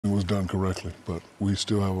It was done correctly, but we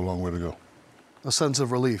still have a long way to go. A sense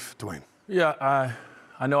of relief, Dwyane. Yeah,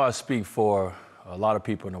 I know I speak for a lot of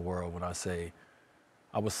people in the world when I say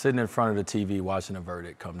I was sitting in front of the TV watching the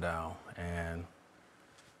verdict come down, and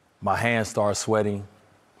my hands started sweating,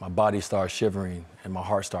 my body started shivering, and my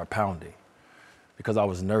heart started pounding because I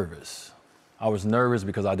was nervous. I was nervous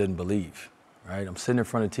because I didn't believe, right? I'm sitting in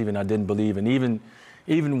front of the TV and I didn't believe, and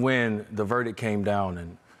even when the verdict came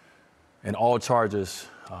down and all charges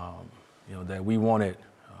that we wanted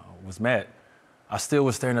was met, I still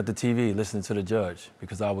was staring at the TV listening to the judge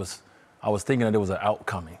because I was thinking that there was an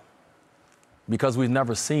outcoming because we've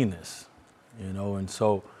never seen this, and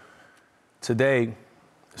so today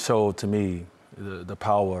showed to me the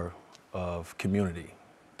power of community.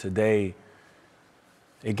 Today,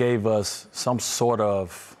 it gave us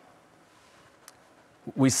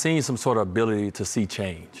we've seen some sort of ability to see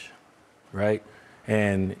change, right?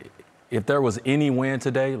 And if there was any win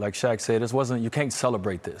today, like Shaq said, you can't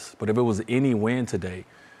celebrate this, but if it was any win today,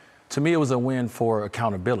 to me it was a win for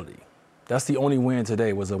accountability. That's the only win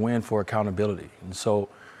today, was a win for accountability. And so,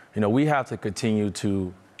 we have to continue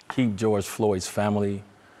to keep George Floyd's family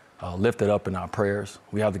lifted up in our prayers.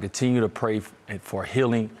 We have to continue to pray for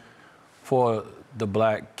healing for the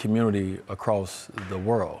Black community across the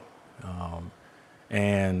world.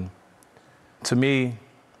 And to me,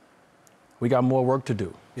 we got more work to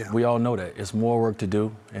do. Yeah. We all know that. It's more work to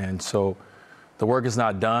do. And so the work is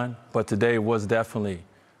not done, but today was definitely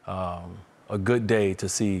a good day to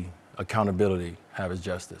see accountability have its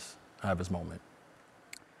justice, have its moment.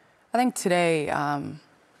 I think today,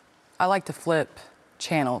 I like to flip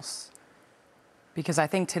channels because I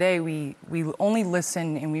think today we only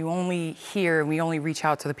listen and we only hear and we only reach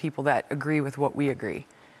out to the people that agree with what we agree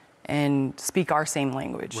and speak our same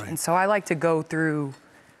language. Right. And so I like to go through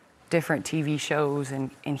different TV shows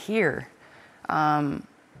and hear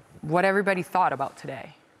what everybody thought about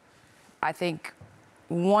today. I think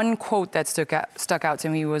one quote that stuck out to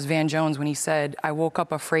me was Van Jones when he said, "I woke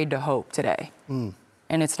up afraid to hope today." And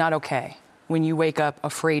it's not okay when you wake up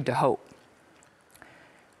afraid to hope.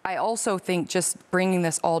 I also think just bringing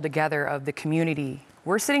this all together of the community,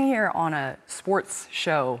 we're sitting here on a sports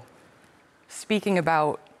show speaking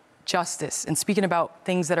about justice and speaking about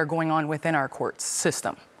things that are going on within our court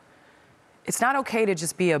system. It's not okay to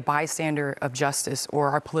just be a bystander of justice or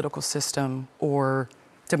our political system or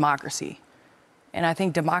democracy. And I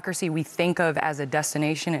think democracy we think of as a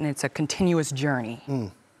destination, and it's a continuous journey.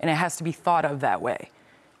 And it has to be thought of that way.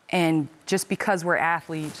 And just because we're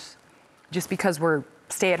athletes, just because we're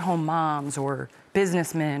stay-at-home moms or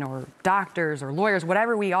businessmen or doctors or lawyers,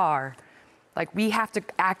 whatever we are, like, we have to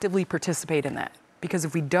actively participate in that. Because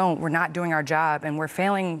if we don't, we're not doing our job and we're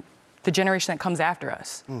failing the generation that comes after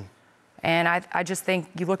us. And I just think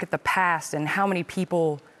you look at the past and how many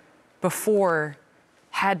people before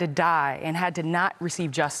had to die and had to not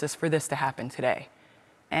receive justice for this to happen today.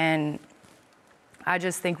 And I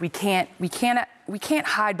just think we can't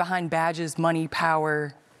hide behind badges, money,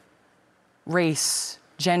 power, race,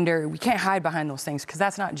 gender. We can't hide behind those things because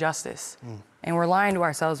that's not justice. And we're lying to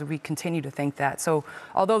ourselves if we continue to think that. So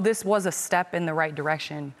although this was a step in the right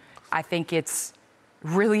direction, I think it's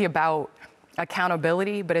really about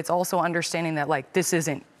accountability, but it's also understanding that, like, this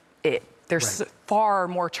isn't it. There's far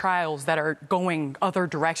more trials that are going other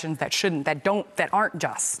directions that aren't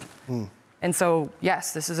just. And so,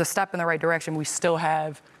 yes, this is a step in the right direction. We still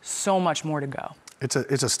have so much more to go. It's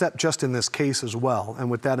a step just in this case as well.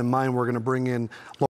 And with that in mind, we're going to bring in